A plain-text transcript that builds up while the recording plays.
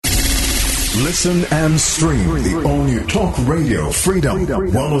Listen and stream the all-new Talk Radio Freedom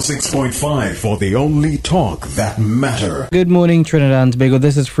 106.5 for the only talk that matter. Good morning, Trinidad and Tobago.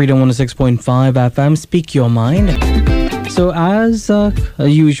 This is Freedom 106.5 FM. Speak your mind. So as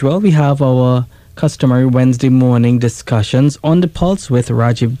usual, we have our customary Wednesday morning discussions on the pulse with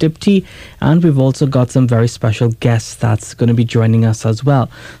Rajiv Dipti, and we've also got some very special guests that's going to be joining us as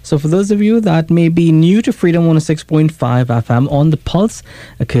well. So for those of you that may be new to Freedom 106.5 FM on the pulse,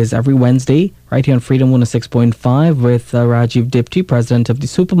 occurs every Wednesday right here on Freedom 106.5 with Rajiv Dipti, president of the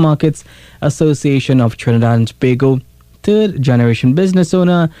Supermarkets Association of Trinidad and Tobago, third generation business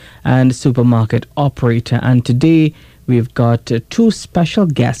owner and supermarket operator. And today we've got two special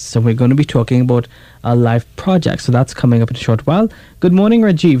guests, and we're going to be talking about a live project. So that's coming up in a short while. Good morning,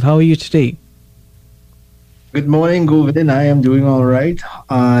 Rajiv. How are you today? Good morning, Govind. I am doing all right.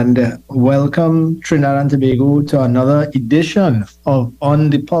 And welcome, Trinidad and Tobago, to another edition of On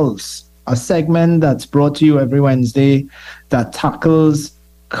the Pulse, a segment that's brought to you every Wednesday that tackles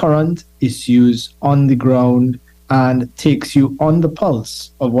current issues on the ground and takes you on the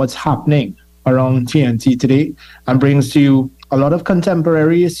pulse of what's happening around TNT today and brings to you a lot of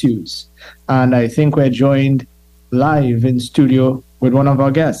contemporary issues. And I think we're joined live in studio with one of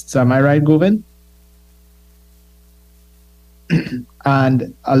our guests. Am I right, Govind?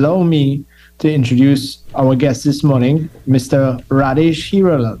 And allow me to introduce our guest this morning, Mr. Radesh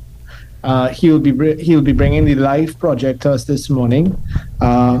Hiralal. He'll be bringing the live project to us this morning,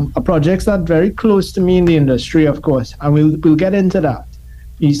 a project that's very close to me in the industry, of course, and we'll get into that.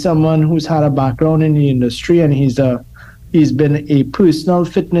 He's someone who's had a background in the industry, and he's been a personal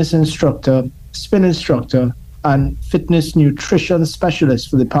fitness instructor, spin instructor, and fitness nutrition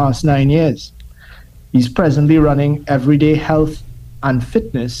specialist for the past 9 years. He's presently running Everyday Health and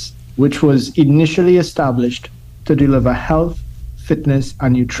Fitness, which was initially established to deliver health, fitness,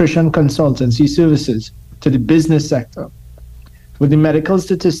 and nutrition consultancy services to the business sector. With the medical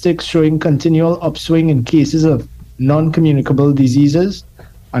statistics showing continual upswing in cases of non-communicable diseases,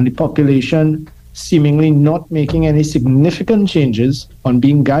 and the population seemingly not making any significant changes on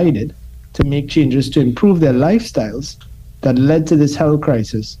being guided to make changes to improve their lifestyles that led to this health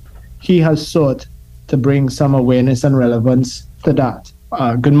crisis, he has sought to bring some awareness and relevance to that.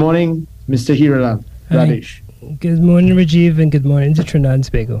 Good morning, Mr. Hiralal, Radesh. Good morning, Rajiv, and good morning to Trinidad and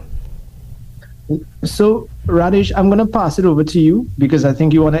Tobago. So, Radesh, I'm going to pass it over to you because I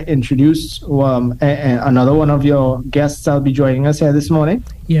think you want to introduce another one of your guests that'll be joining us here this morning.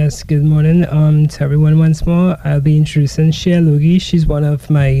 Yes, good morning to everyone once more. I'll be introducing Shea Logie. She's one of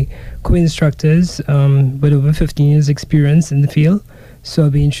my co-instructors with over 15 years experience in the field. So I'll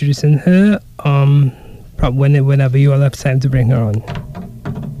be introducing her whenever you all have time to bring her on.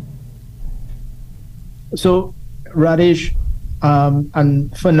 So, Radesh,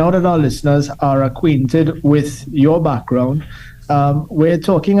 and for now that our listeners are acquainted with your background, we're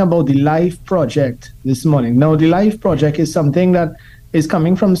talking about the LIFE project this morning. Now, the LIFE project is something that is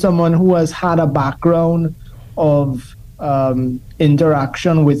coming from someone who has had a background of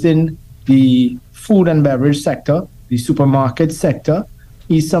interaction within the food and beverage sector, the supermarket sector.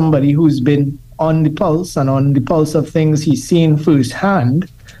 He's somebody who's been on the pulse, and on the pulse of things, he's seen firsthand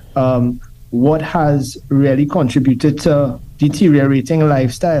what has really contributed to deteriorating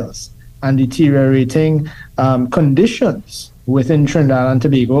lifestyles and deteriorating conditions within Trinidad and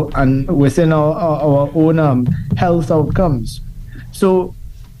Tobago and within our own health outcomes. So,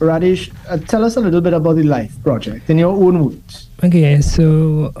 Radesh, tell us a little bit about the LIFE project in your own words. Okay,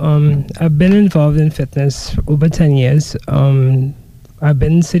 so I've been involved in fitness over 10 years. I've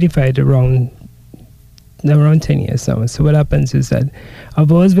been certified around 10 years now. So what happens is that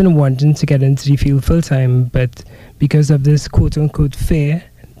I've always been wanting to get into the field full time, but because of this quote-unquote fear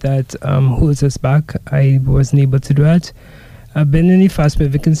that holds us back, I wasn't able to do that. I've been in the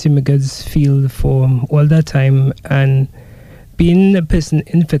fast-moving consumer goods field for all that time, and being a person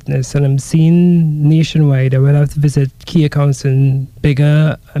in fitness, and I'm seeing nationwide, I would have to visit key accounts in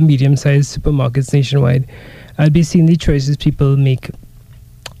bigger and medium-sized supermarkets nationwide. I'll be seeing the choices people make,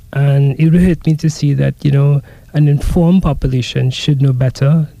 and it would hurt me to see that, an informed population should know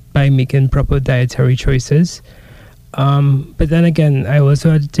better by making proper dietary choices. But then again, I also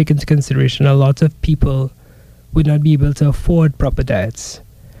had to take into consideration a lot of people would not be able to afford proper diets.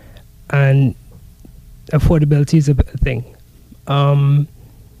 And affordability is a thing. I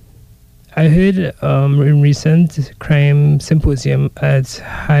heard in recent crime symposium at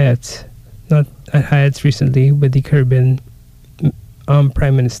Hyatt, not at Hyatt recently, with the Caribbean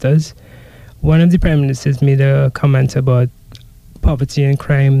prime ministers, one of the prime ministers made a comment about poverty and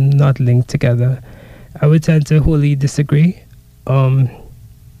crime not linked together. I would tend to wholly disagree.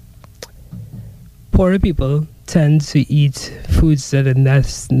 poorer people tend to eat foods that are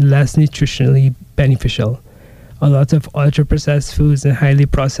less nutritionally beneficial. A lot of ultra-processed foods and highly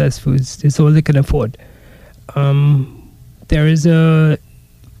processed foods is all they can afford. There is your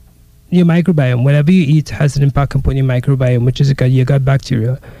microbiome. Whatever you eat has an impact upon your microbiome, which is your gut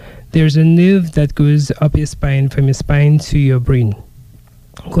bacteria. There's a nerve that goes up your spine, from your spine to your brain,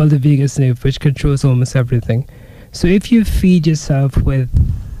 called the vagus nerve, which controls almost everything. So if you feed yourself with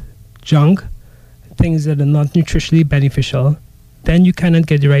junk, things that are not nutritionally beneficial, then you cannot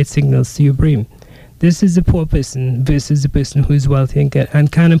get the right signals to your brain. This is the poor person versus the person who is wealthy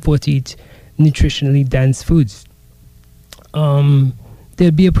and can afford to eat nutritionally dense foods.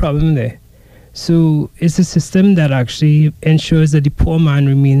 There'll be a problem there. So it's a system that actually ensures that the poor man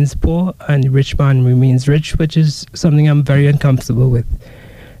remains poor and the rich man remains rich, which is something I'm very uncomfortable with.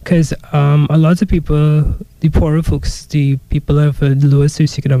 Because a lot of people, the poorer folks, the people of the lower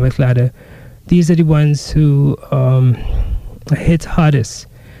socioeconomic ladder, these are the ones who hit hardest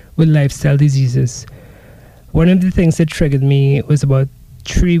with lifestyle diseases. One of the things that triggered me was about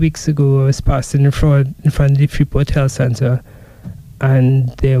 3 weeks ago. I was passing in front of the Freeport Health Center, and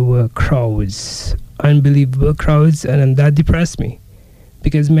there were crowds, unbelievable crowds, and that depressed me,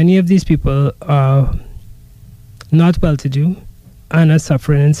 because many of these people are not well-to-do and are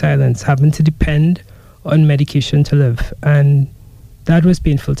suffering in silence, having to depend on medication to live, and that was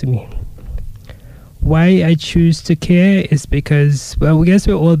painful to me. Why I choose to care is because, well, I guess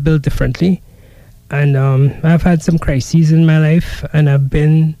we're all built differently, and I've had some crises in my life, and I've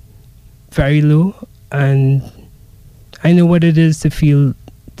been very low, and I know what it is to feel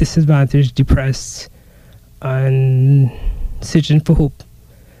disadvantaged, depressed, and searching for hope.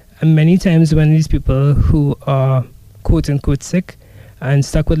 And many times when these people who are quote-unquote sick and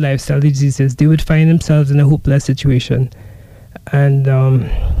stuck with lifestyle diseases, they would find themselves in a hopeless situation. And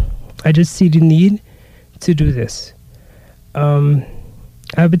I just see the need to do this. I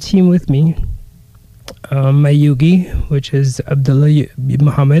have a team with me. My yogi, which is Abdullah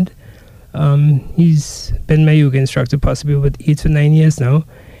Muhammad. He's been my yoga instructor possibly about 8 to 9 years now.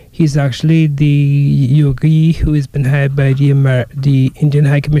 He's actually the yogi who has been hired by the Indian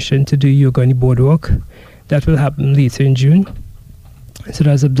High Commission to do yoga on the boardwalk. That will happen later in June. So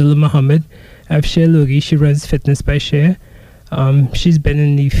that's Abdullah Muhammad. I have Share Logi. She runs Fitness by Share. She's been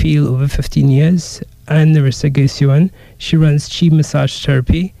in the field over 15 years. And Narissa Gaisuan. She runs Chi Massage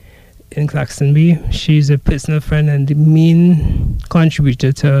Therapy in Claxtonby. She's a personal friend and the main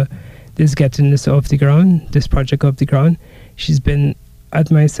contributor to this getting this off the ground, this project off the ground. She's been at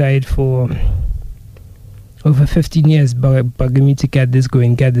my side for over 15 years, bugging me to get this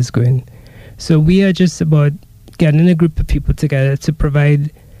going. So we are just about getting a group of people together to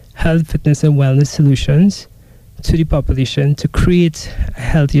provide health, fitness, and wellness solutions to the population to create a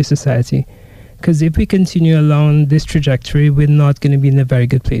healthier society. Because if we continue along this trajectory, we're not going to be in a very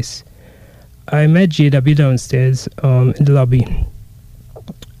good place. I met JW downstairs in the lobby,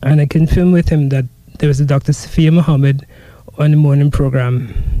 and I confirmed with him that there was a Dr. Safia Muhammad on the morning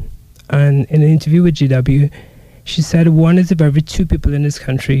program. And in an interview with JW, she said 1 out of every 2 people in this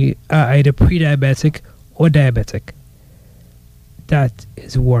country are either pre-diabetic or diabetic. That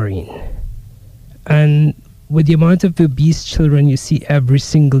is worrying. And with the amount of obese children you see every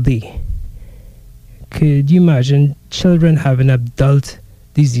single day, could you imagine children having adult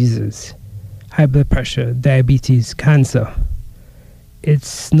diseases, high blood pressure, diabetes, cancer?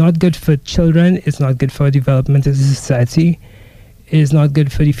 It's not good for children. It's not good for development as a society. It is not good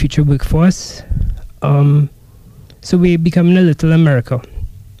for the future workforce. So we're becoming a little America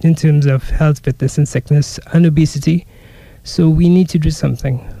in terms of health, fitness, and sickness and obesity. So we need to do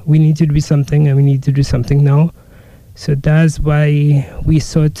something. We need to do something, and we need to do something now. So that's why we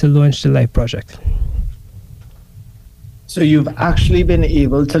sought to launch the Life Project. So you've actually been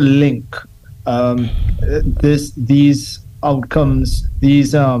able to link these outcomes,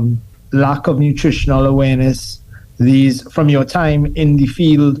 these lack of nutritional awareness, these from your time in the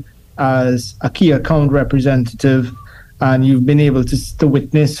field as a key account representative, and you've been able to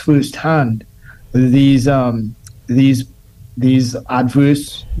witness firsthand these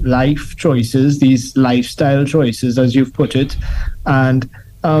adverse life choices, these lifestyle choices, as you've put it, and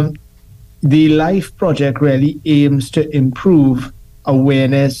the Life Project really aims to improve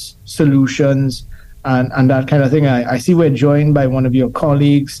awareness, solutions, and that kind of thing. I see we're joined by one of your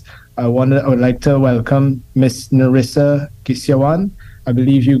colleagues. I would like to welcome Miss Narissa Gaisuan. I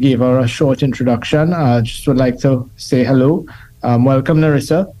believe you gave her a short introduction. I just would like to say hello. Welcome,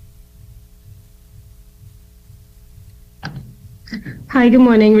 Narissa. Hi, good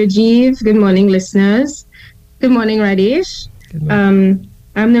morning, Rajiv. Good morning, listeners. Good morning, Radesh. Good morning.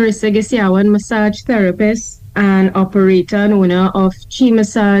 I'm Narissa Gisiawan, massage therapist and operator and owner of Chi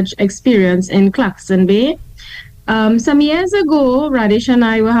Massage Experience in Claxon Bay. Some years ago, Radish and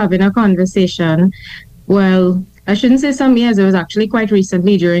I were having a conversation. Well, I shouldn't say some years, it was actually quite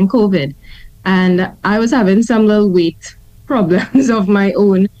recently during COVID. And I was having some little weight problems of my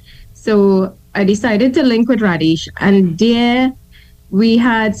own. So I decided to link with Radish. And there we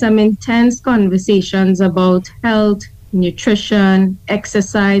had some intense conversations about health, nutrition,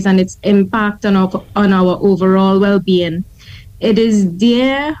 exercise, and its impact on our overall well-being. It is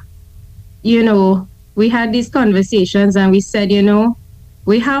there, we had these conversations and we said,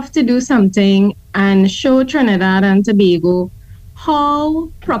 we have to do something and show Trinidad and Tobago how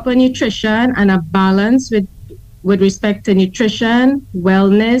proper nutrition and a balance with respect to nutrition,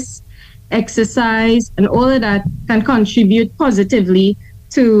 wellness, exercise, and all of that can contribute positively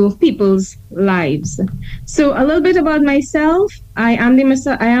to people's lives. So a little bit about myself. I am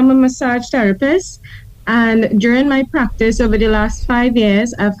a massage therapist. And during my practice over the last 5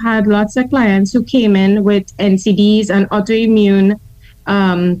 years, I've had lots of clients who came in with NCDs and autoimmune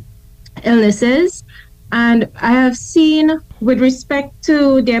illnesses. And I have seen, with respect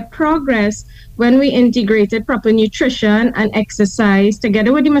to their progress, when we integrated proper nutrition and exercise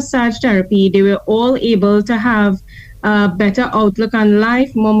together with the massage therapy, they were all able to have a better outlook on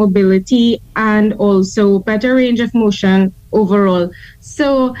life, more mobility, and also better range of motion overall.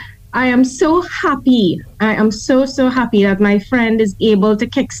 So I am so happy. I am so happy that my friend is able to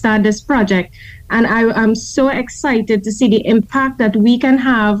kickstart this project. And I'm so excited to see the impact that we can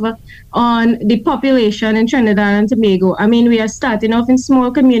have on the population in Trinidad and Tobago. I mean, we are starting off in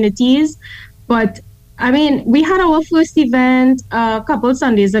small communities, but I mean, we had our first event a couple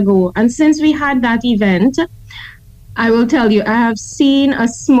Sundays ago. And since we had that event, I will tell you, I have seen a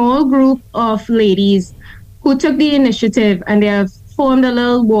small group of ladies who took the initiative and they have formed a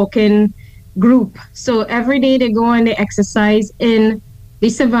little walking group. So every day they go and they exercise in the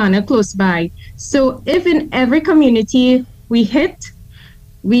savannah close by. So if in every community we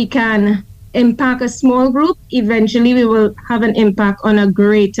can impact a small group, eventually we will have an impact on a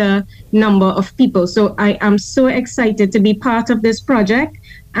greater number of people. So I am so excited to be part of this project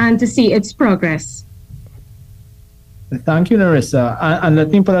and to see its progress. Thank you, Narissa. And let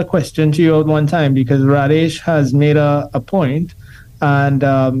me put a question to you at one time, because Radish has made a point. And,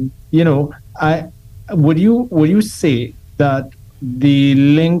 would you say that the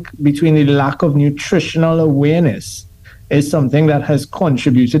link between the lack of nutritional awareness is something that has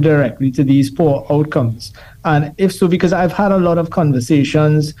contributed directly to these poor outcomes? And if so, because I've had a lot of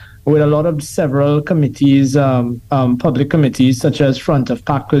conversations with a lot of several committees, public committees, such as front of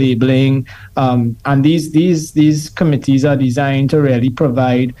pack labeling, and these committees are designed to really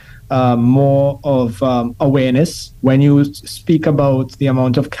provide more of awareness when you speak about the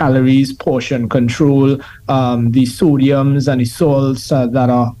amount of calories, portion control, the sodiums and the salts that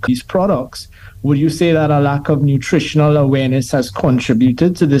are these products. Would you say that a lack of nutritional awareness has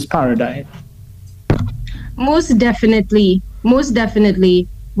contributed to this paradigm? Most definitely.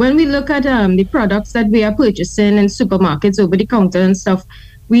 When we look at the products that we are purchasing in supermarkets over the counter and stuff,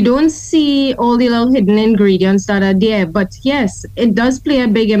 we don't see all the little hidden ingredients that are there. But yes, it does play a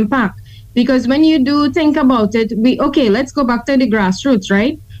big impact, because when you do think about it, let's go back to the grassroots,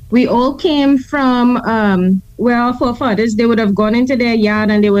 right? We all came from where our forefathers, they would have gone into their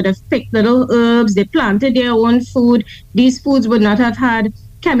yard and they would have picked little herbs, they planted their own food. These foods would not have had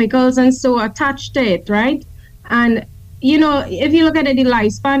chemicals and so attached to it, right? And, if you look at it, the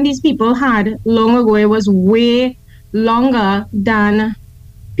lifespan these people had long ago, it was way longer than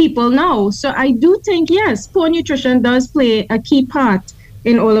people now. So I do think, yes, poor nutrition does play a key part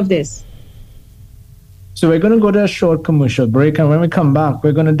in all of this. So we're going to go to a short commercial break, and when we come back,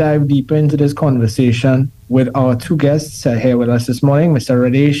 we're going to dive deeper into this conversation with our two guests here with us this morning, Mr.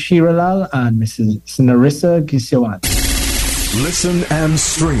 Radish Hiralal and Mrs. Narissa Gisiawan. Listen and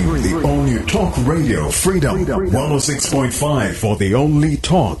stream the all-new Talk Radio Freedom 106.5 for the only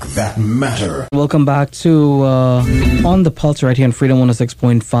talk that matter. Welcome back to On the Pulse right here on Freedom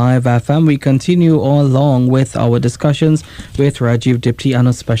 106.5 FM. We continue all along with our discussions with Rajiv Dipti and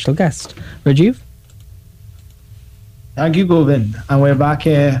a special guest. Rajiv? Thank you, Govind. And we're back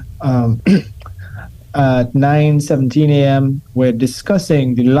here at 9:17 a.m. We're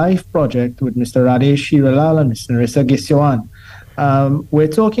discussing the LIFE project with Mr. Radish Hiralal and Ms. Narissa Gisiawan. We're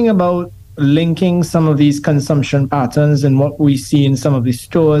talking about linking some of these consumption patterns and what we see in some of the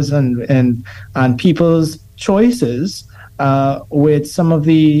stores and people's choices with some of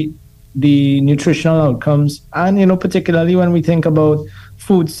the nutritional outcomes. And, particularly when we think about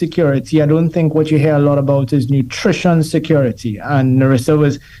food security, I don't think what you hear a lot about is nutrition security. And Narissa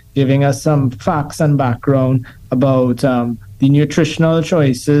was giving us some facts and background about the nutritional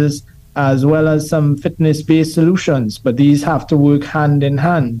choices as well as some fitness-based solutions, but these have to work hand in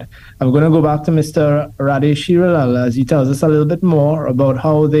hand. I'm going to go back to Mr. Radesh Hirilal as he tells us a little bit more about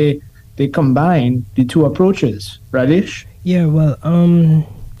how they combine the two approaches. Radesh? Yeah, well,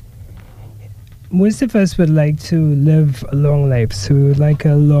 most of us would like to live a long life, so like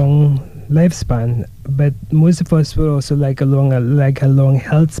a long lifespan, but most of us would also like a long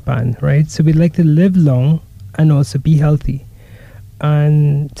health span, right? So we'd like to live long and also be healthy.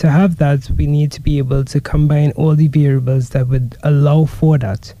 And to have that, we need to be able to combine all the variables that would allow for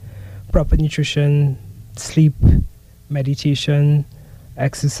that. Proper nutrition, sleep, meditation,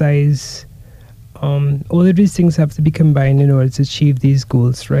 exercise. All of these things have to be combined in order to achieve these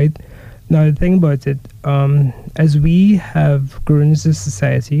goals, right? Now, the thing about it, as we have grown as a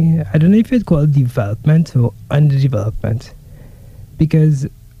society, I don't know if you'd call it development or underdevelopment. Because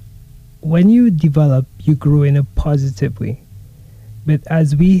when you develop, you grow in a positive way. But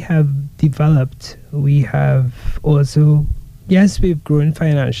as we have developed, we have also, yes, we've grown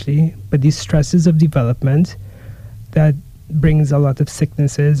financially, but these stresses of development that brings a lot of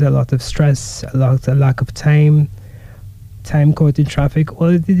sicknesses, a lot of stress, a lack of time caught in traffic, all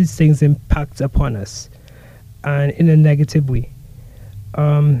of these things impact upon us and in a negative way.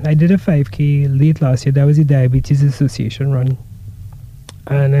 I did a 5K late last year. That was the Diabetes Association run.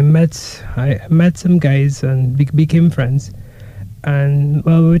 And I met some guys and became friends. And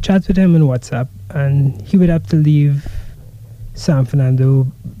well, we would chat with him on WhatsApp, and he would have to leave San Fernando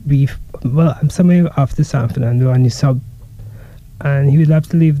I'm somewhere after San Fernando on the sub, and he would have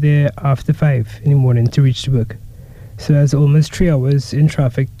to leave there after 5 in the morning to reach work. So that's almost 3 hours in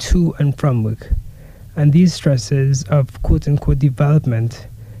traffic to and from work. And these stresses of quote-unquote development,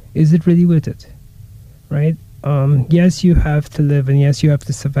 is it really worth it? Right? Yes, you have to live, and yes, you have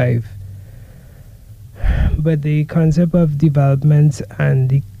to survive. But the concept of development and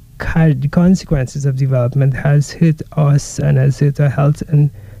the consequences of development has hit us and has hit our health,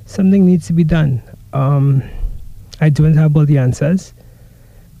 and something needs to be done. I don't have all the answers,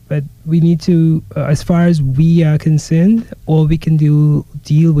 but we need to, as far as we are concerned, all we can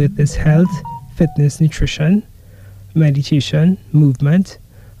deal with is health, fitness, nutrition, meditation, movement,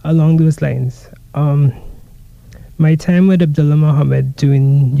 along those lines. My time with Abdullah Muhammad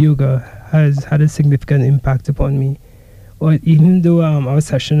doing yoga has had a significant impact upon me. Or even though our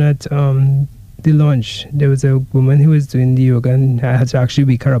session at the launch, there was a woman who was doing the yoga, and I had to actually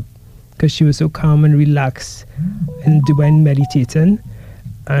wake her up because she was so calm and relaxed and when meditating,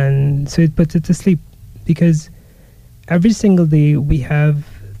 and so it puts her to sleep. Because every single day we have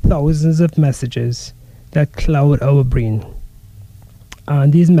thousands of messages that cloud our brain,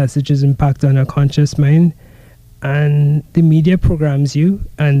 and these messages impact on our conscious mind. And the media programs you,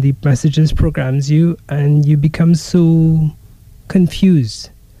 and the messages programs you, and you become so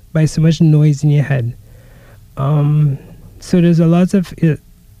confused by so much noise in your head. So there's a lot of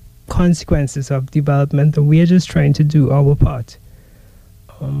consequences of development, and we are just trying to do our part.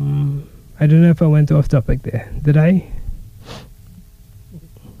 I don't know if I went off topic there. Did I?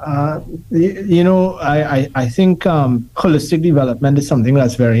 I think holistic development is something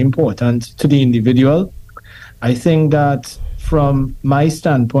that's very important to the individual. I think that from my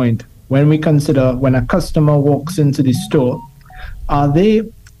standpoint, when a customer walks into the store, are they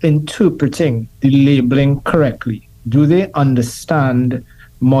interpreting the labeling correctly? Do they understand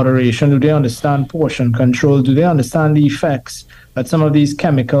moderation? Do they understand portion control? Do they understand the effects that some of these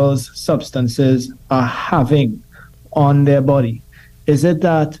chemicals, substances are having on their body? Is it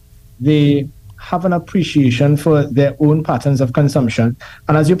that they have an appreciation for their own patterns of consumption?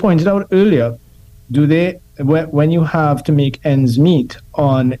 And as you pointed out earlier, do they, when you have to make ends meet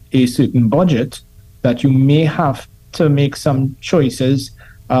on a certain budget, that you may have to make some choices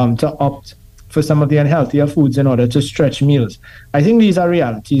to opt for some of the unhealthier foods in order to stretch meals? I think these are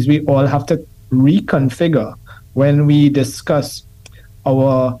realities we all have to reconfigure when we discuss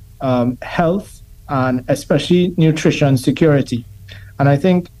our health and especially nutrition security. And I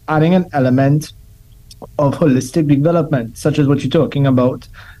think adding an element of holistic development, such as what you're talking about,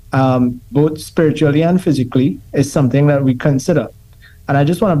 both spiritually and physically, is something that we consider. And I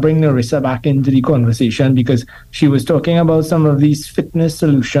just want to bring Narissa back into the conversation because she was talking about some of these fitness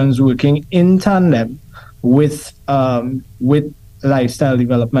solutions working in tandem with lifestyle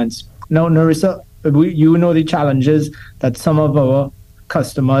developments. Now, Narissa, you know the challenges that some of our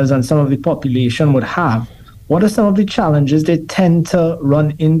customers and some of the population would have what are some of the challenges they tend to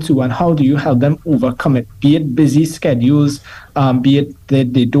run into, and how do you help them overcome it? Be it busy schedules, be it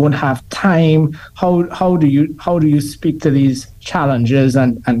that they don't have time. How do you speak to these challenges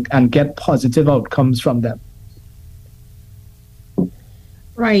and get positive outcomes from them?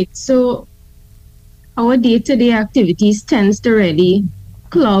 Right. So our day-to-day activities tends to really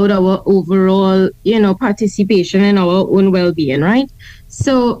cloud our overall, participation in our own well-being, right?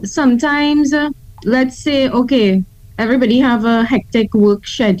 So sometimes, let's say, okay, everybody have a hectic work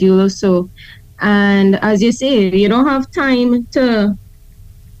schedule or so, and as you say, you don't have time to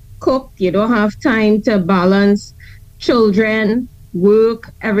cook, you don't have time to balance children,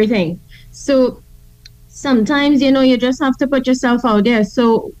 work, everything. So sometimes, you just have to put yourself out there.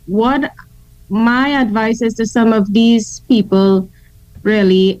 So what my advice is to some of these people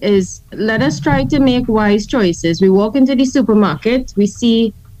really is, let us try to make wise choices. We walk into the supermarket, we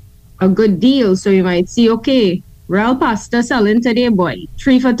see a good deal. So you might see, okay, real pasta selling today, boy,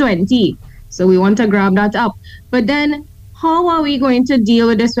 3 for $20. So we want to grab that up. But then how are we going to deal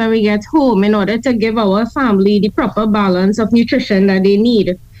with this when we get home in order to give our family the proper balance of nutrition that they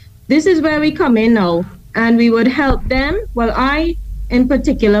need? This is where we come in now, and we would help them. Well, I in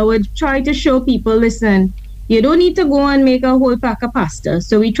particular would try to show people, listen, you don't need to go and make a whole pack of pasta.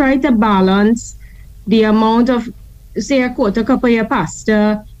 So we try to balance the amount of, say, a quarter cup of your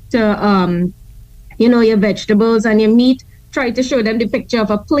pasta to, your vegetables and your meat. Try to show them the picture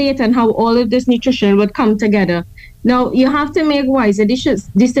of a plate and how all of this nutrition would come together. Now, you have to make wiser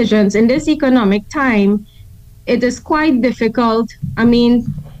decisions. In this economic time, it is quite difficult. I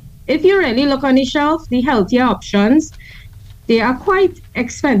mean, if you really look on the shelf, the healthier options, they are quite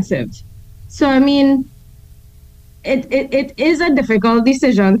expensive. So, I mean, it is a difficult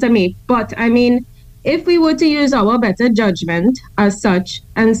decision to make. But, I mean, if we were to use our better judgment as such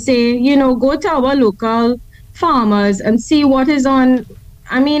and say, go to our local farmers and see what is on.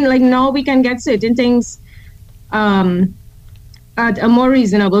 I mean, like now we can get certain things at a more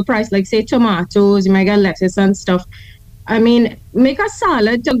reasonable price, like say tomatoes, you might get lettuce and stuff. I mean, make a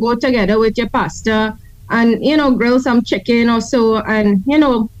salad to go together with your pasta and, grill some chicken or so and,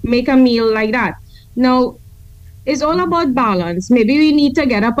 make a meal like that. Now, it's all about balance. Maybe we need to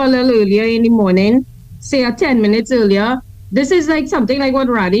get up a little earlier in the morning, say 10 minutes earlier. This is like something like what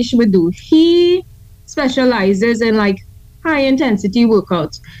Radish would do. He specializes in like high intensity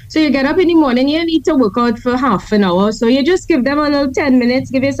workouts. So you get up in the morning, you need to work out for half an hour. So you just give them a little 10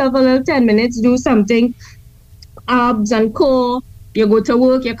 minutes, give yourself a little 10 minutes, do something, abs and core. You go to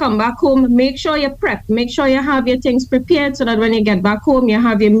work, you come back home, make sure you prep, make sure you have your things prepared so that when you get back home, you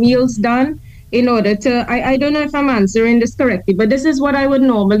have your meals done in order to, I don't know if I'm answering this correctly, but this is what I would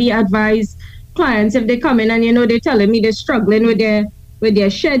normally advise clients if they come in and, they're telling me they're struggling with their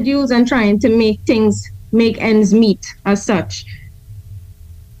schedules and trying to make ends meet as such.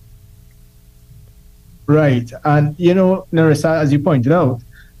 Right. And, Narissa, as you pointed out,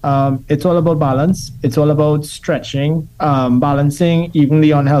 it's all about balance. It's all about stretching, balancing even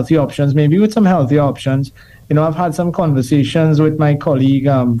the unhealthy options, maybe with some healthy options. I've had some conversations with my colleague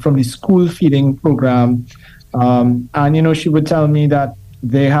from the school feeding program. And, she would tell me that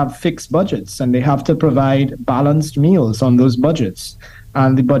they have fixed budgets and they have to provide balanced meals on those budgets.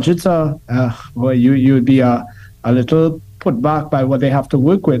 And the budgets are, you would be a little put back by what they have to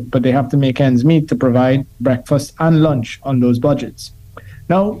work with, but they have to make ends meet to provide breakfast and lunch on those budgets.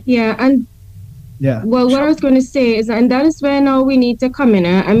 Now, well, what I was going to say is, and that is where now we need to come in.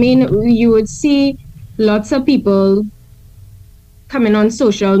 I mean, you would see lots of people coming on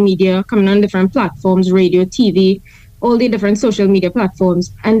social media, coming on different platforms, radio, TV, all the different social media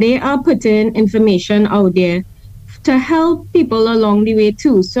platforms, and they are putting information out there to help people along the way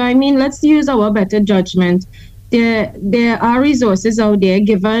too. So, I mean, let's use our better judgment. There are resources out there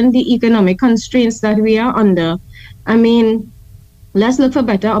given the economic constraints that we are under. I mean, let's look for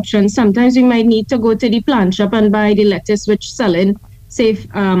better options. Sometimes we might need to go to the plant shop and buy the lettuce, which selling, say,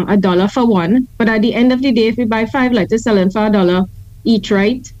 $1 for one. But at the end of the day, if we buy 5 lettuce selling for $1 each,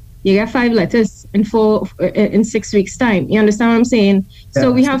 right, you get 5 lettuce in 6 weeks' time. You understand what I'm saying? Yeah.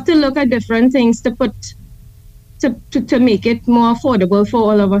 So we have to look at different things to put to make it more affordable for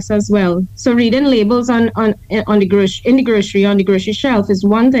all of us as well. So reading labels in the grocery shelf is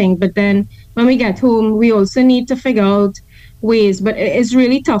one thing, but then when we get home, we also need to figure out ways. But it's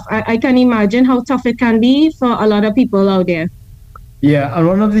really tough. I can imagine how tough it can be for a lot of people out there. Yeah, and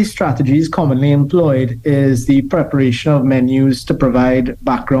one of the strategies commonly employed is the preparation of menus to provide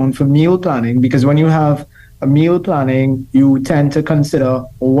background for meal planning, because when you have a meal planning, you tend to consider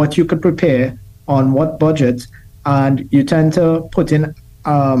what you could prepare on what budget, and you tend to put in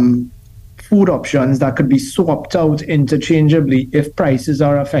food options that could be swapped out interchangeably if prices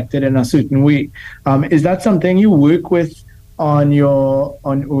are affected in a certain way. Is that something you work with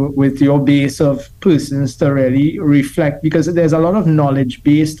with your base of persons to really reflect? Because there's a lot of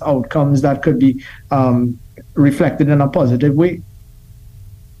knowledge-based outcomes that could be reflected in a positive way.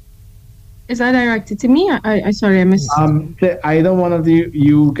 Is that directed to me? I sorry, I missed. To either one of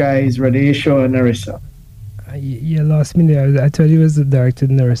you guys, Radesh or Narissa. You lost me there. I thought it was directed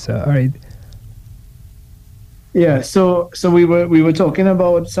Narissa. All right. Yeah, so we were talking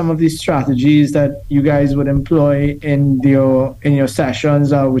about some of these strategies that you guys would employ in your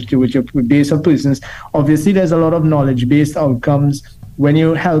sessions with your base of persons. Obviously, there's a lot of knowledge-based outcomes when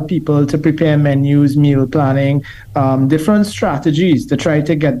you help people to prepare menus, meal planning, different strategies to try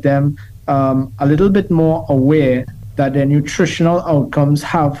to get them a little bit more aware that their nutritional outcomes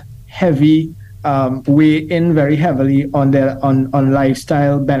have heavy weigh in very heavily on their on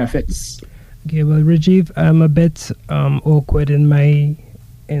lifestyle benefits. Okay, well, Rajiv, I'm a bit awkward in my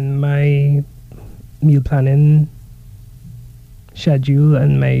meal planning schedule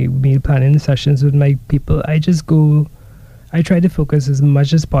and my meal planning sessions with my people. I try to focus as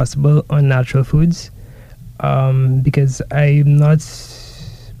much as possible on natural foods because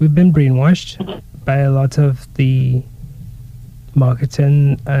we've been brainwashed by a lot of the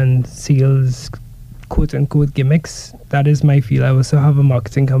marketing and sales quote-unquote gimmicks. That is my field. I also have a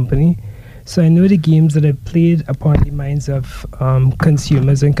marketing company. So I know the games that I've played upon the minds of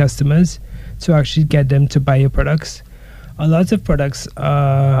consumers and customers to actually get them to buy your products. A lot of products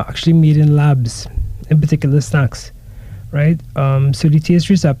are actually made in labs, in particular snacks, right? So the taste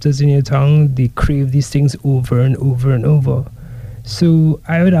receptors in your tongue, they crave these things over and over and over. So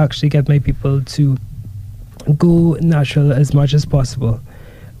I would actually get my people to go natural as much as possible.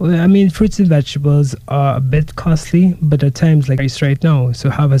 Well, I mean, fruits and vegetables are a bit costly, but at times like rice right now,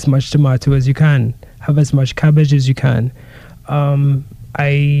 so have as much tomato as you can, have as much cabbage as you can.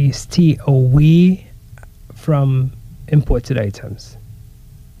 I stay away from imported items.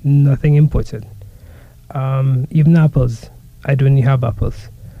 Nothing imported. Even apples. I don't have apples.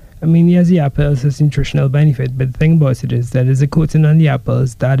 I mean, yes, the apple has nutritional benefit, but the thing about it is that there's a coating on the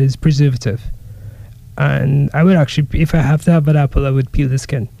apples that is preservative. And I would actually, if I have to have an apple, I would peel the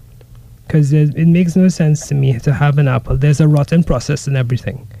skin. Because it makes no sense to me to have an apple. There's a rotten process in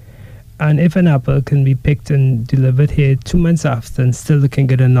everything. And if an apple can be picked and delivered here 2 months after and still looking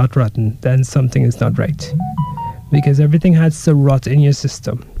good and not rotten, then something is not right. Because everything has to rot in your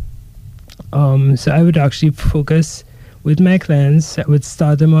system. So I would actually focus with my clients. I would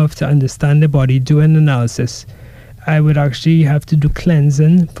start them off to understand the body, do an analysis. I would actually have to do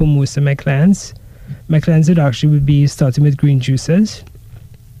cleansing for most of my clients. My cleanser actually would be starting with green juices.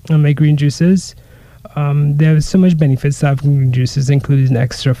 And my green juices, there are so much benefits to having green juices, including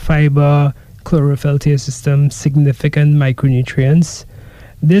extra fiber, chlorophyll to your system, significant micronutrients.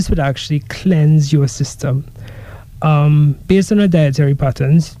 This would actually cleanse your system. Based on our dietary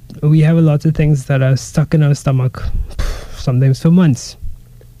patterns, we have a lot of things that are stuck in our stomach, sometimes for months.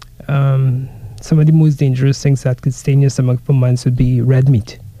 Some of the most dangerous things that could stay in your stomach for months would be red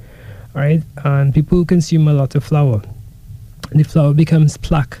meat. All right, and people who consume a lot of flour, the flour becomes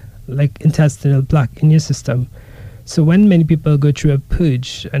plaque, like intestinal plaque in your system. So when many people go through a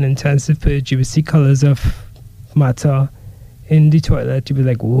purge, an intensive purge, you will see colors of matter in the toilet. You'll be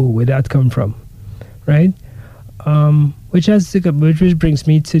like, whoa, where'd that come from? Right? Which brings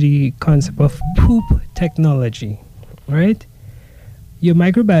me to the concept of poop technology. Right? Your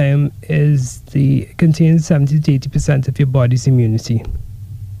microbiome contains 70 to 80% of your body's immunity.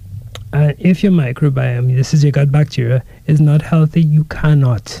 And if your microbiome, this is your gut bacteria, is not healthy, you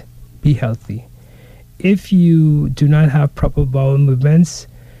cannot be healthy. If you do not have proper bowel movements,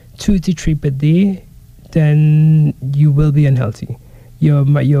 2 to 3 per day, then you will be unhealthy. Your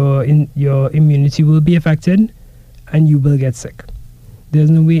immunity will be affected, and you will get sick. There's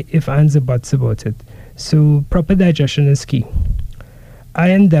no way if, ands, or buts about it. So proper digestion is key. I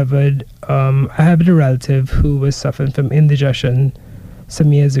have a relative who was suffering from indigestion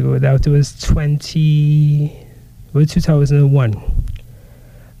some years ago. That was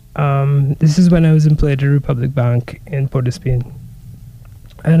 2001. This is when I was employed at Republic Bank in Port of Spain.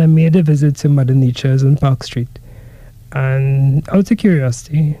 And I made a visit to Mother Nature's on Park Street. And out of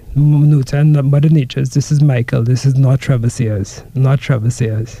curiosity, note, Mother Nature's, this is Michael, this is not Trevor Sayers.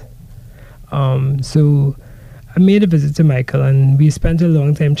 So I made a visit to Michael and we spent a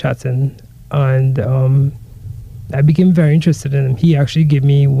long time chatting, and I became very interested in him. He actually gave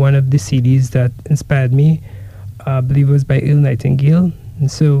me one of the CDs that inspired me. I believe it was by Earl Nightingale. And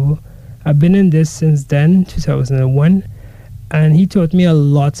so I've been in this since then, 2001. And he taught me a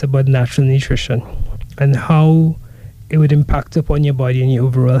lot about natural nutrition and how it would impact upon your body and your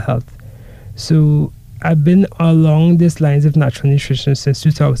overall health. So I've been along these lines of natural nutrition since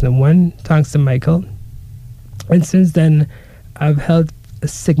 2001, thanks to Michael. And since then, I've helped a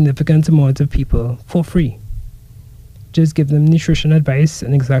significant amount of people for free. Just give them nutrition advice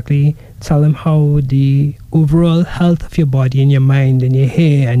and exactly tell them how the overall health of your body and your mind and your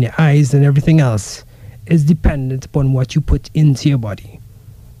hair and your eyes and everything else is dependent upon what you put into your body.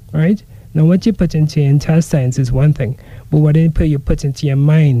 Right? Now, what you put into your intestines is one thing, but what you put into your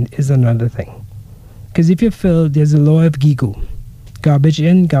mind is another thing. Because if you feel there's a law of GIGO, garbage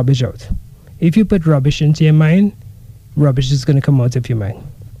in, garbage out. If you put rubbish into your mind, rubbish is going to come out of your mind.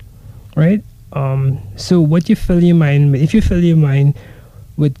 Right? So what you fill your mind with, if you fill your mind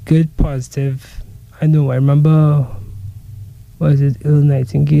with good, positive, I remember, was it Earl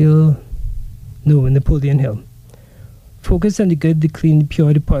Nightingale? No, Napoleon Hill. Focus on the good, the clean, the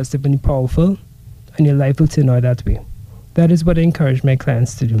pure, the positive, and the powerful, and your life will turn out that way. That is what I encourage my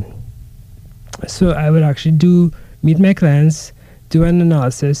clients to do. So I would actually meet my clients, do an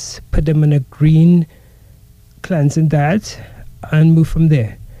analysis, put them on a green cleansing diet, and move from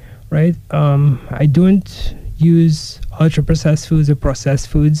there. Right? I don't use ultra-processed foods or processed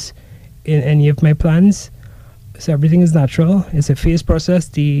foods in any of my plans. So everything is natural. It's a phase process.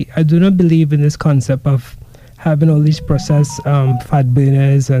 I do not believe in this concept of having all these processed fat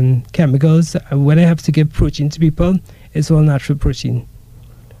burners and chemicals. When I have to give protein to people, it's all natural protein.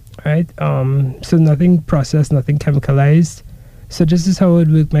 Right? So nothing processed, nothing chemicalized. So this is how I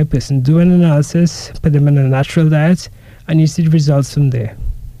would work my person. Do an analysis, put them on a natural diet, and you see the results from there.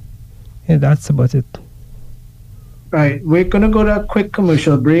 Yeah, that's about it. Right. We're going to go to a quick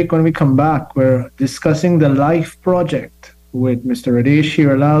commercial break. When we come back, we're discussing the Life Project with Mr. Radesh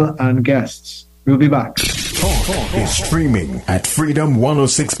Hirilal and guests. We'll be back. Talk is streaming at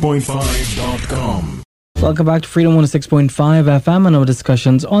freedom106.5.com. Welcome back to Freedom 106.5 FM and our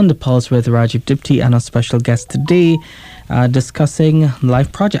discussions on The Pulse with Rajiv Dipti and our special guest today discussing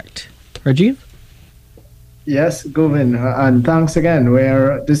Life Project. Rajiv? Yes, Govin, and thanks again.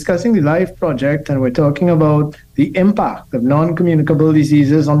 We're discussing the Life Project and we're talking about the impact of non-communicable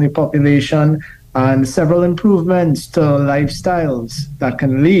diseases on the population and several improvements to lifestyles that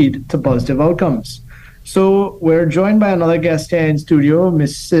can lead to positive outcomes. So we're joined by another guest here in studio,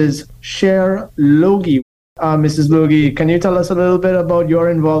 Mrs. Cher Logie. Mrs. Logie, can you tell us a little bit about your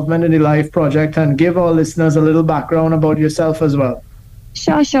involvement in the Life Project and give our listeners a little background about yourself as well?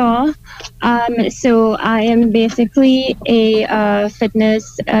 Sure. So I am basically a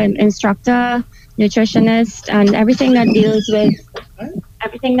fitness instructor, nutritionist, and everything that deals with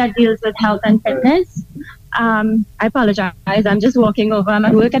health and fitness. I apologize. I'm just walking over. I'm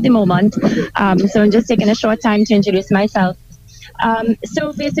at work at the moment, so I'm just taking a short time to introduce myself.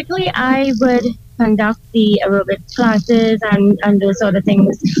 So basically, I would conduct the aerobic classes and those sort of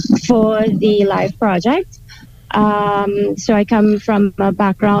things for the Life Project. So I come from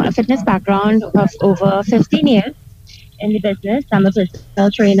a fitness background of over 15 years in the business. I'm a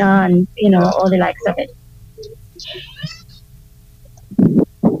personal trainer and, all the likes of it.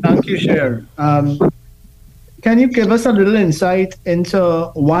 Thank you, Cher. Can you give us a little insight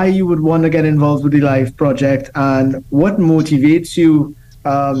into why you would want to get involved with the Life Project and what motivates you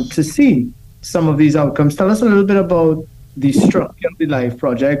to see some of these outcomes? Tell us a little bit about the structure of the Life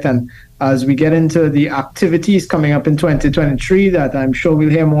Project, and as we get into the activities coming up in 2023 that I'm sure we'll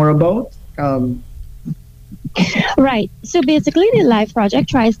hear more about. Right. So basically, the Life Project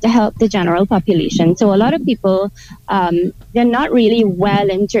tries to help the general population. So a lot of people, they're not really well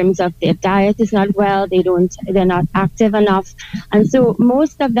in terms of their diet is not well. They're not active enough, and so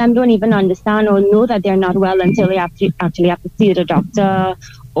most of them don't even understand or know that they're not well until they actually have to see the doctor,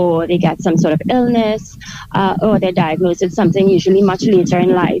 or they get some sort of illness, or they're diagnosed with something usually much later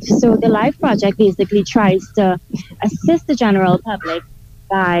in life. So the Life Project basically tries to assist the general public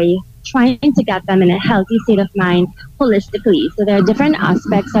by trying to get them in a healthy state of mind holistically. So there are different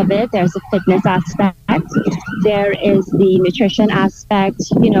aspects of it. There's a fitness aspect, there is the nutrition aspect,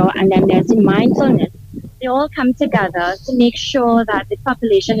 and then there's the mindfulness. They all come together to make sure that the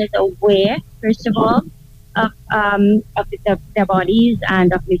population is aware, first of all, of their bodies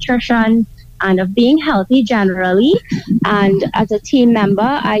and of nutrition and of being healthy generally. And as a team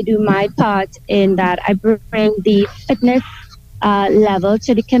member, I do my part in that I bring the fitness level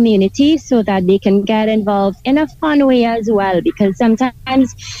to the community so that they can get involved in a fun way as well, because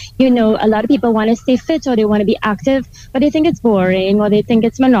sometimes a lot of people want to stay fit or they want to be active, but they think it's boring or they think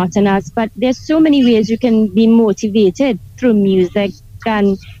it's monotonous. But there's so many ways you can be motivated through music,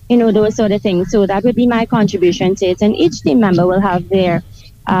 and those sort of things. So that would be my contribution to it, and each team member will have their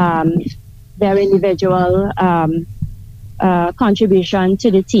individual contribution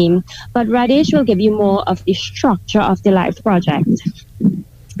to the team. But Radesh will give you more of the structure of the LIFE project.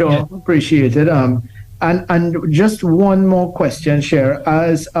 Sure, appreciate it. And just one more question, Cher.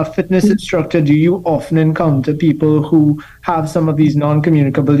 As a fitness instructor, do you often encounter people who have some of these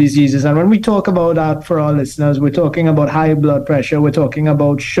non-communicable diseases? And when we talk about that for our listeners, we're talking about high blood pressure, we're talking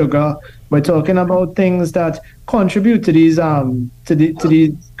about sugar, we're talking about things that contribute to these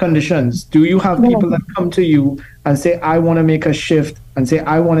these conditions. Do you have people that come to you and say, I want to make a shift, and say,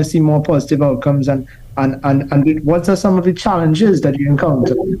 I want to see more positive outcomes? And what are some of the challenges that you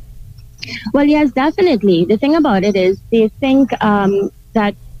encounter? Well, yes, definitely. The thing about it is they think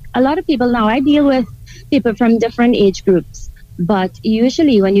that a lot of people now, I deal with people from different age groups, but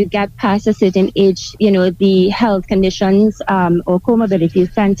usually when you get past a certain age, the health conditions or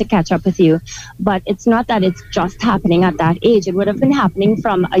comorbidities tend to catch up with you. But it's not that it's just happening at that age. It would have been happening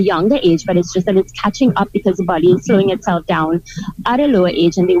from a younger age, but it's just that it's catching up because the body is slowing itself down at a lower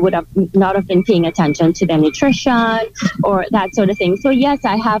age, and they would have not have been paying attention to their nutrition or that sort of thing. So yes,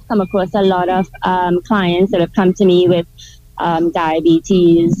 I have come across a lot of clients that have come to me with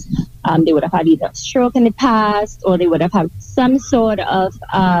diabetes. They would have had either a stroke in the past, or they would have had some sort of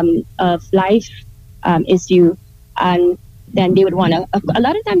life issue, and then they would want a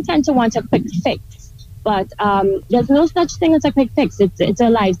lot of them tend to want a quick fix. But there's no such thing as a quick fix. It's a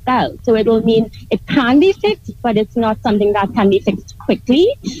lifestyle. So it will mean it can be fixed, but it's not something that can be fixed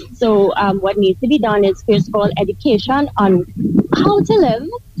quickly. So what needs to be done is, first of all, education on how to live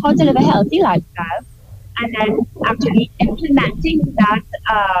a healthy lifestyle, and then actually implementing that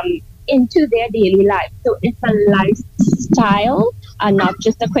into their daily life. So it's a lifestyle and not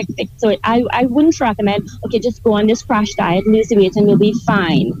just a quick fix. So I wouldn't recommend, okay, just go on this crash diet, lose the weight, and you'll be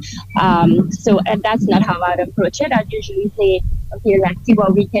fine. So that's not how I'd approach it. I'd usually say, okay, let's see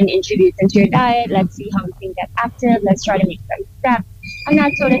what we can introduce into your diet. Let's see how we can get active. Let's try to make some steps and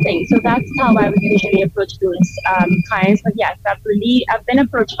that sort of thing. So that's how I would usually approach those clients. But yes, I've been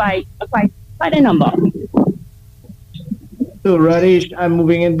approached by quite a number. So Radesh, I'm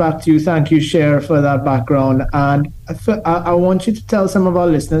moving it back to you. Thank you, Cher, for that background. And I want you to tell some of our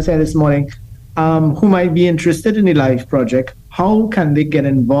listeners here this morning who might be interested in the LIFE project, how can they get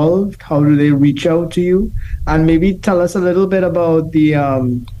involved? How do they reach out to you? And maybe tell us a little bit about a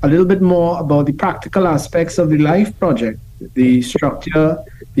little bit more about the practical aspects of the LIFE project, the structure,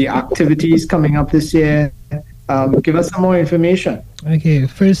 the activities coming up this year. Give us some more information. Okay,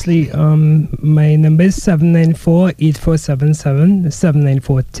 firstly, my number is 794-8477,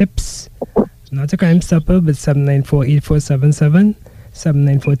 794-TIPS. Not a crime stopper, but 794-8477,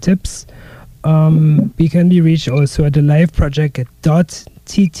 794-TIPS. We can be reached also at the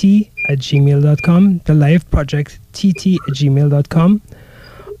LIFEproject.tt@gmail.com, the LIFEproject.tt@gmail.com.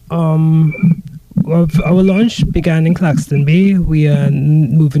 Our launch began in Claxton Bay. We are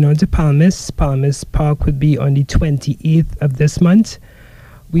moving on to Palmas. Palmas Park would be on the 28th of this month.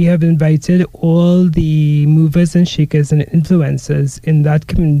 We have invited all the movers and shakers and influencers in that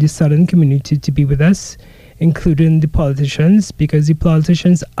community, southern community, to be with us, including the politicians, because the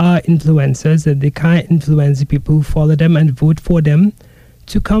politicians are influencers and they can't influence the people who follow them and vote for them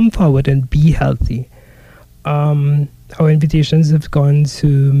to come forward and be healthy. Our invitations have gone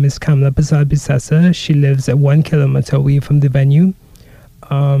to Ms. Kamala Prasad-Bissessa. She lives at 1 kilometer away from the venue.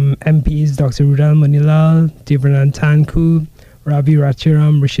 MPs Dr. Rudal Munilal, Devranand Tanku, Ravi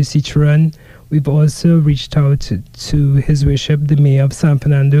Ratcharam, Rishi Sicharan. We've also reached out to His Worship, the Mayor of San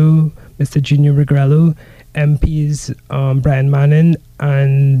Fernando, Mr. Junior Regrello, MPs Brian Manning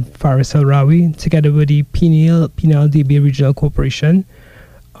and Faris Al-Rawi, together with the Penal DB Regional Corporation,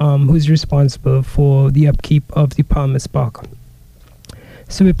 who's responsible for the upkeep of the Palmas Park.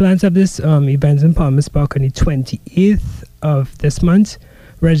 So we plan to have this event in Palmas Park on the 28th of this month.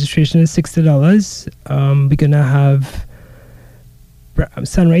 Registration is $60. We're going to have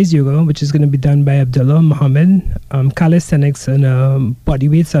sunrise yoga, which is going to be done by Abdullah Muhammad, calisthenics and a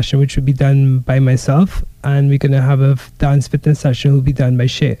bodyweight session, which will be done by myself, and we're going to have a dance fitness session will be done by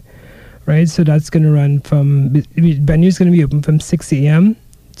Shay. Right, so that's going to run from, the venue is going to be open from 6 a.m.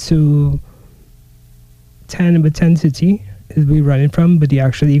 to 10:30 is we running from, but the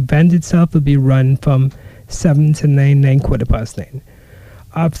actual event itself will be run from 7 to 9, 9:15.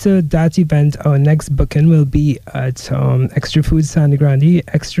 After that event, our next booking will be at Extra Foods Sangre Grande.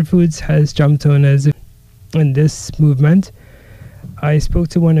 Extra Foods has jumped on us in this movement. I spoke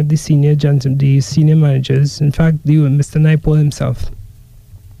to one of the senior managers, in fact, Mr. Naipaul himself,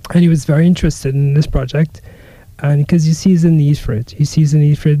 and he was very interested in this project. And because he sees the need for it. He sees the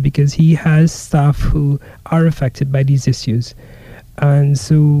need for it because he has staff who are affected by these issues. And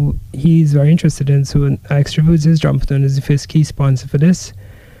so he's very interested in. So Extra Foods is jumping on as the first key sponsor for this.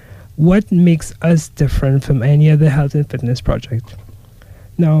 What makes us different from any other health and fitness project?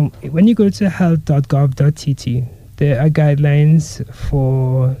 Now, when you go to health.gov.tt, there are guidelines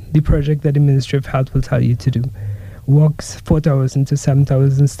for the project that the Ministry of Health will tell you to do. Walk 4,000 to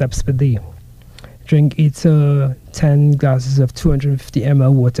 7,000 steps per day. Drink 8 to 10 glasses of 250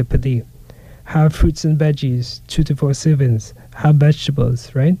 ml water per day. Have fruits and veggies, 2 to 4 servings. Have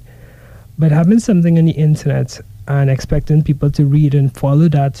vegetables, right? But having something on the internet and expecting people to read and follow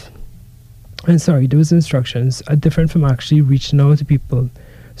that, those instructions are different from actually reaching out to people.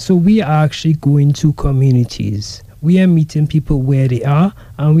 So we are actually going to communities. We are meeting people where they are,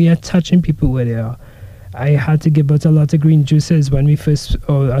 and we are touching people where they are. I had to give out a lot of green juices when we first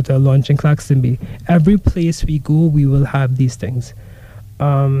at our launch in Claxtonby. Every place we go, we will have these things.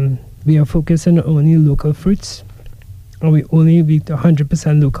 We are focusing on only local fruits, and we only be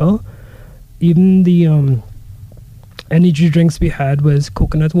 100% local. Even the energy drinks we had was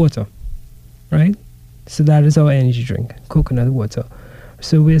coconut water, right? So that is our energy drink, coconut water.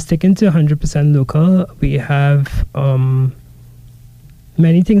 So we're sticking to 100% local. We have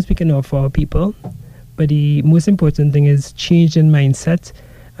many things we can offer our people, but the most important thing is change in mindset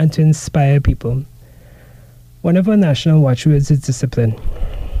and to inspire people. One of our national watchwords is discipline.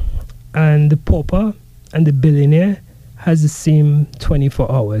 And the pauper and the billionaire has the same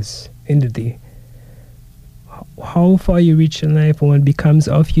 24 hours in the day. How far you reach in life and what becomes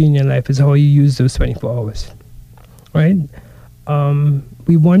of you in your life is how you use those 24 hours, right?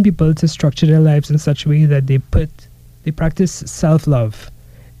 We want people to structure their lives in such a way that they practice self-love,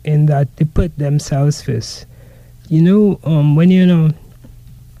 in that they put themselves first. You know, when you're in an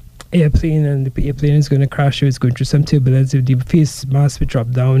airplane and the airplane is going to crash, or it's going through some turbulence, if the face mask will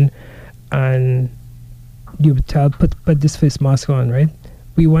drop down, and you would put this face mask on, right?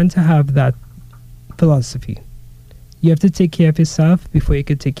 We want to have that philosophy. You have to take care of yourself before you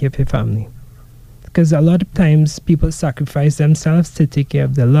can take care of your family. Because a lot of times people sacrifice themselves to take care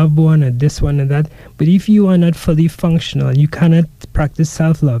of their loved one and this one and that. But if you are not fully functional, you cannot practice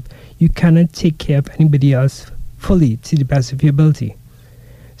self-love. You cannot take care of anybody else fully to the best of your ability.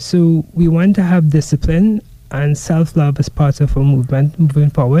 So we want to have discipline and self-love as part of our movement moving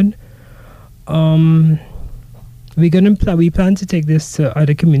forward. We plan to take this to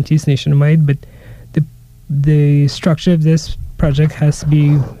other communities nationwide, but the structure of this project has to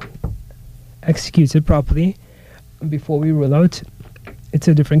be executed properly before we roll out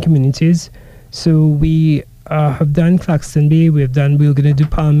to different communities. So we have done Claxtonby, we're going to do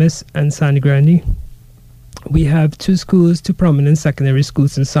Palmas and San Grande. We have 2 prominent secondary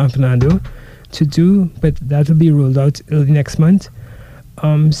schools in San Fernando to do, but that will be rolled out early next month.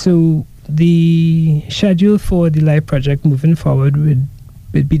 So the schedule for the live project moving forward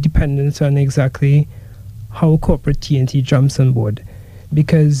would be dependent on exactly how corporate TNT jumps on board,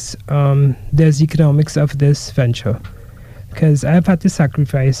 because there's economics of this venture. Because I've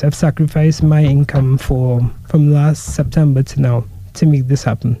sacrificed my income from last September to now to make this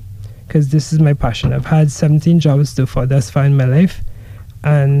happen, because this is my passion. I've had 17 jobs thus far in my life,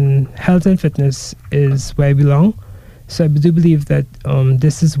 and health and fitness is where I belong. So I do believe that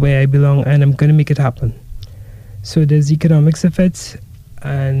this is where I belong, and I'm going to make it happen. So there's economics of it,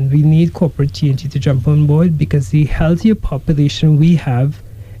 and we need corporate TNT to jump on board, because the healthier population we have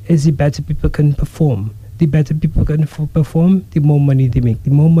is the better people can perform. The better people can perform, the more money they make.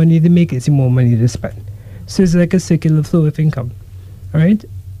 The more money they make is the more money they spend. So it's like a circular flow of income, all right?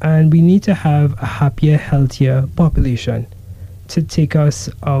 And we need to have a happier, healthier population to take us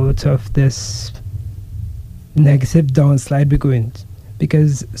out of this negative downslide we're going.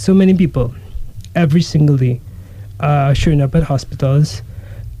 Because so many people, every single day, are showing up at hospitals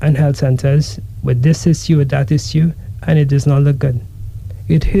and health centers with this issue or that issue, and it does not look good.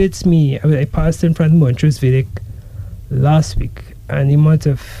 It hurts me. I passed in front of Montrose Vedic last week, and the amount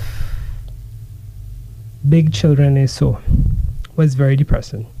of big children I saw was very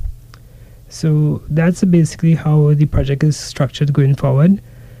depressing. So that's basically how the project is structured going forward.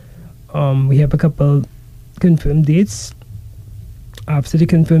 We have a couple confirmed dates. After the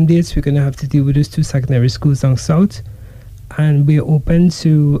confirmed dates, we're going to have to deal with those 2 secondary schools down south, and we're open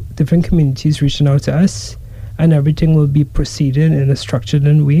to different communities reaching out to us, and everything will be proceeding in a structured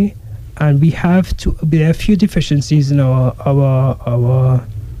way. And there are a few deficiencies in our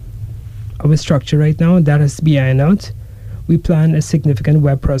structure right now that has to be ironed out. We plan a significant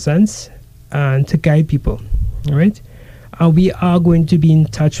web presence and to guide people, all right? And we are going to be in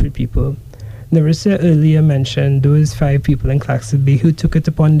touch with people. Narissa earlier mentioned those 5 people in Claxton Bay who took it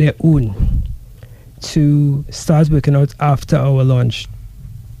upon their own to start working out after our launch.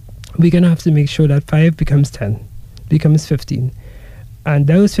 We're going to have to make sure that 5 becomes 10, becomes 15. And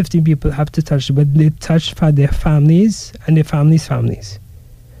those 15 people have to touch, but they touch for their families and their families.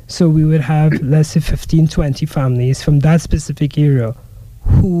 So we would have, let's say, 15, 20 families from that specific area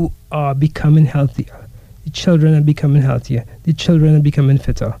who are becoming healthier. The children are becoming healthier. The children are becoming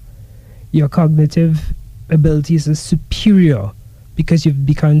fitter. Your cognitive abilities are superior because you've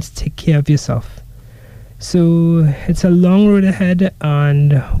begun to take care of yourself. So it's a long road ahead,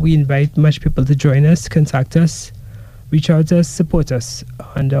 and we invite much people to join us, contact us, reach out to us, support us.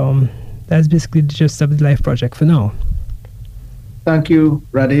 And that's basically the gist of the Life Project for now. Thank you,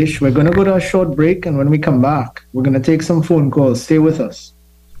 Radesh. We're going to go to a short break, and when we come back, we're going to take some phone calls. Stay with us.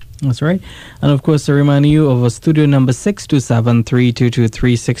 That's right. And of course, to remind you of our studio number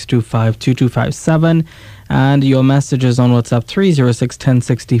 627-3223-625-2257, and your messages on WhatsApp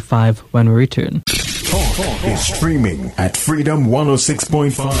 306-1065 when we return. Talk is streaming at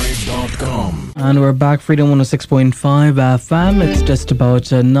freedom106.5.com. And we're back, Freedom 106.5 FM. It's just about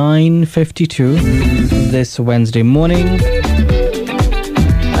 9:52 this Wednesday morning.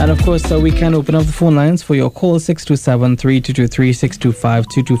 And of course, we can open up the phone lines for your call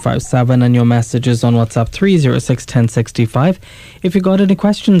 627-3223-625-2257 and your messages on WhatsApp 306-1065. If you got any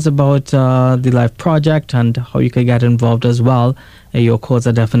questions about the Life Project and how you can get involved as well, your calls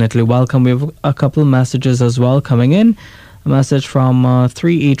are definitely welcome. We have a couple messages as well coming in. A message from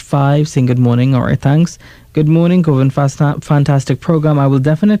 385 saying good morning. All right, thanks. Good morning, Govin. Fantastic program. I will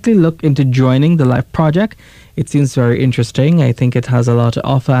definitely look into joining the Life Project. It seems very interesting. I think it has a lot to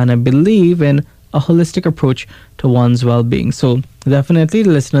offer, and I believe in a holistic approach to one's well-being. So definitely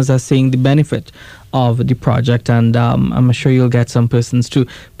the listeners are seeing the benefit of the project, and I'm sure you'll get some persons to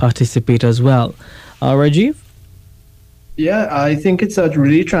participate as well. Rajiv? Yeah, I think it's a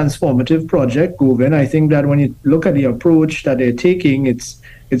really transformative project, Govin. I think that when you look at the approach that they're taking, it's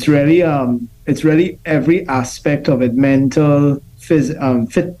really every aspect of it: mental,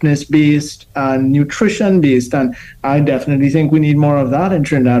 fitness based, and nutrition based. And I definitely think we need more of that in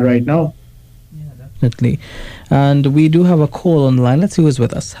Trinidad right now. Yeah, definitely. And we do have a call on the line. Let's see who's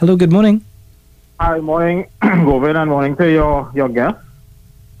with us. Hello, good morning. Hi, morning, Govin, and morning to your guest.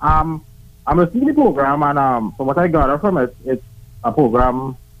 I'm listening to the program, and from what I gather from it, it's a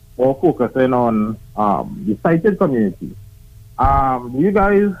program more focusing on the sighted community. Do you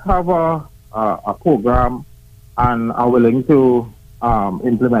guys have a program and are willing to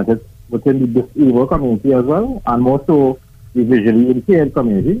implement it within the disabled community as well, and more so the visually impaired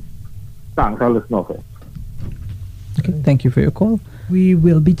community? Thanks, I'll listen off it. Okay, thank you for your call. We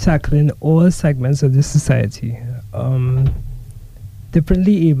will be tackling all segments of the society.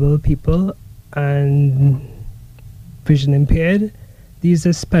 Differently able people and vision impaired, these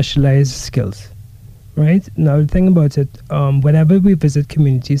are specialized skills, right? Now, the thing about it, whenever we visit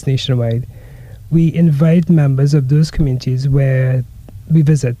communities nationwide, we invite members of those communities where we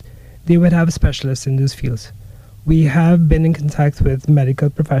visit. They would have specialists in those fields. We have been in contact with medical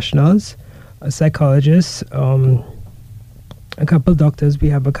professionals, psychologists, a couple doctors. We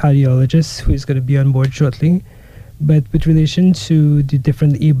have a cardiologist who is going to be on board shortly. But with relation to the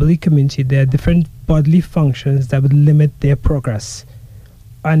different able community, there are different bodily functions that would limit their progress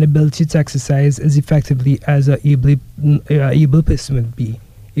and ability to exercise as effectively as an able person would be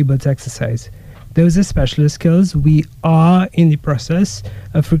able to exercise. Those are specialist skills. We are in the process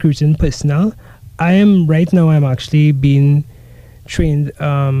of recruiting personnel. I'm actually being trained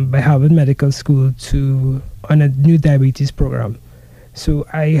by Harvard Medical School on a new diabetes program. So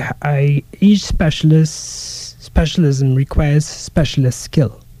each specialism requires specialist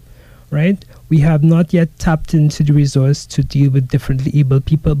skill, right? We have not yet tapped into the resource to deal with differently able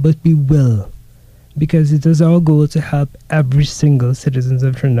people, but we will, because it is our goal to help every single citizen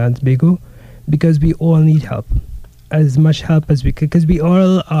of Trinidad and Tobago, because we all need help, as much help as we can, because we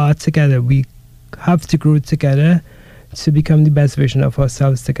all are together. We have to grow together to become the best version of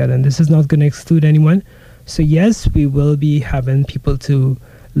ourselves together, and this is not going to exclude anyone. So yes, we will be having people to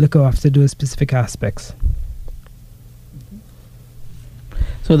look after those specific aspects.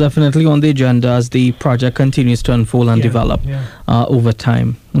 So definitely on the agenda as the project continues to unfold and develop over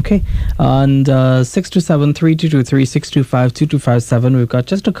time. Okay. And 627-3223-625-2257. We've got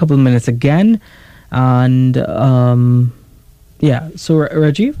just a couple minutes again. And so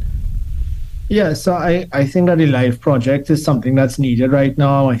Rajiv? Yeah, so I think that the Life Project is something that's needed right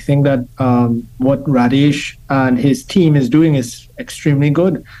now. I think that what Radesh and his team is doing is extremely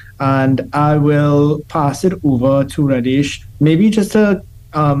good. And I will pass it over to Radesh, maybe just to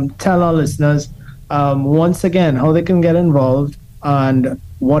tell our listeners once again how they can get involved and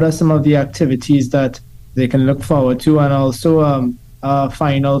what are some of the activities that they can look forward to, and also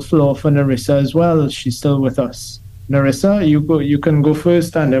final floor for Narissa as well. She's still with us. Narissa, you can go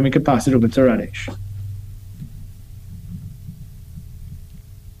first, and then we can pass it over to Radish.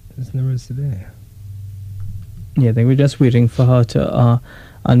 Is Narissa there? Yeah, I think we're just waiting for her to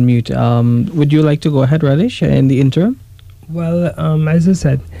unmute. Would you like to go ahead, Radish, in the interim? Well, as I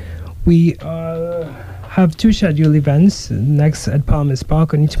said, we have two scheduled events, next at Palmer's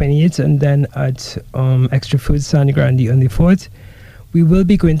Park on the 28th and then at Extra Food Sangre Grande on the 4th. We will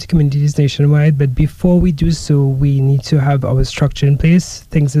be going to communities nationwide, but before we do so, we need to have our structure in place.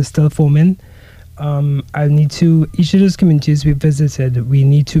 Things are still forming. Each of those communities we visited, we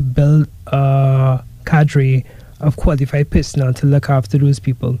need to build a cadre of qualified personnel to look after those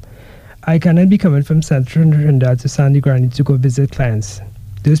people. I cannot be coming from Central Trinidad to Sangre Grande to go visit clients.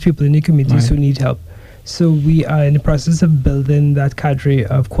 Those people in the communities who need help. So we are in the process of building that cadre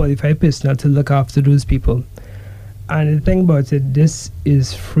of qualified personnel to look after those people. And the thing about it, this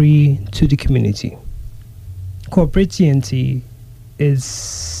is free to the community. Corporate TNT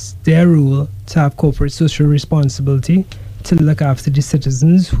is their rule to have corporate social responsibility to look after the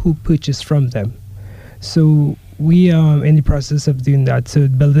citizens who purchase from them. So we are in the process of doing that. So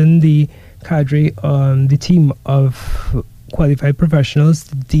building the cadre, the team of qualified professionals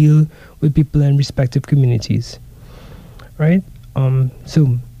to deal with people in respective communities. Right?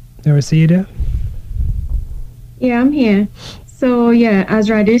 So, Narissa, you there? Yeah, I'm here. So yeah, as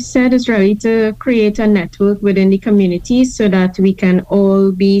Radish said, it's really to create a network within the community so that we can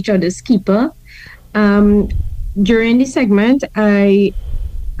all be each other's keeper. During the segment, I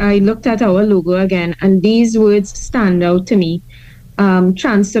looked at our logo again, and these words stand out to me.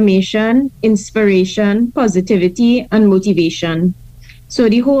 Transformation, inspiration, positivity, and motivation. So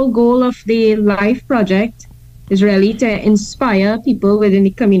the whole goal of the LIFE project is really to inspire people within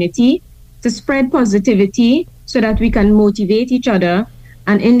the community, to spread positivity so that we can motivate each other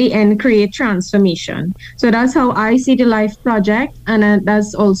and in the end create transformation. So that's how I see the LIFE project, and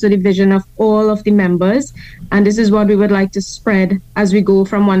that's also the vision of all of the members. And this is what we would like to spread as we go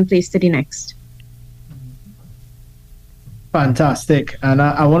from one place to the next. Fantastic. And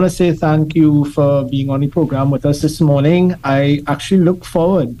I want to say thank you for being on the program with us this morning. I actually look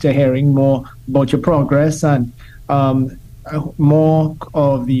forward to hearing more about your progress and more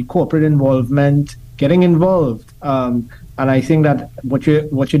of the corporate involvement, getting involved. And I think that what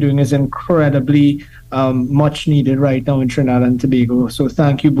you're doing is incredibly much needed right now in Trinidad and Tobago. So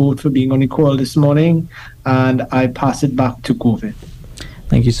thank you both for being on the call this morning. And I pass it back to COVID.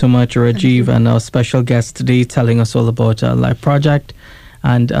 Thank you so much, Rajiv, and our special guest today telling us all about our LIFE project.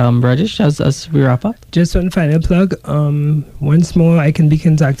 And Radish, as we wrap up? Just one final plug. Once more, I can be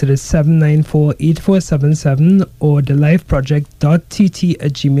contacted at 794-8477 or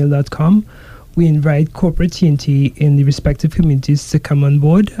thelifeproject.tt@gmail.com. We invite corporate TNT in the respective communities to come on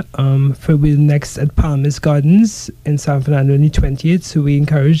board for we're next at Palmer's Gardens in San Fernando on the 28th. So we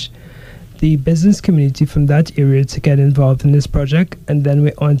encourage the business community from that area to get involved in this project. And then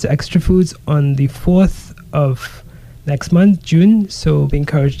we're on to Extra Foods on the 4th of next month, June. So we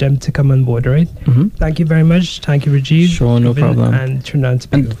encourage them to come on board, right? Mm-hmm. Thank you very much. Thank you, Rajiv. Sure, no problem. And Trinidad and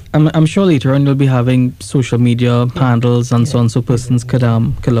Tobago. I'm sure later on you'll be having social media handles and so on, so persons could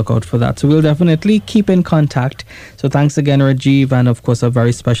look out for that. So we'll definitely keep in contact. So thanks again, Rajiv, and of course our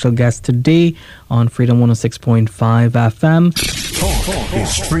very special guest today on Freedom 106.5 FM. Talk is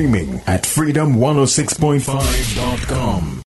streaming at freedom106.5.com.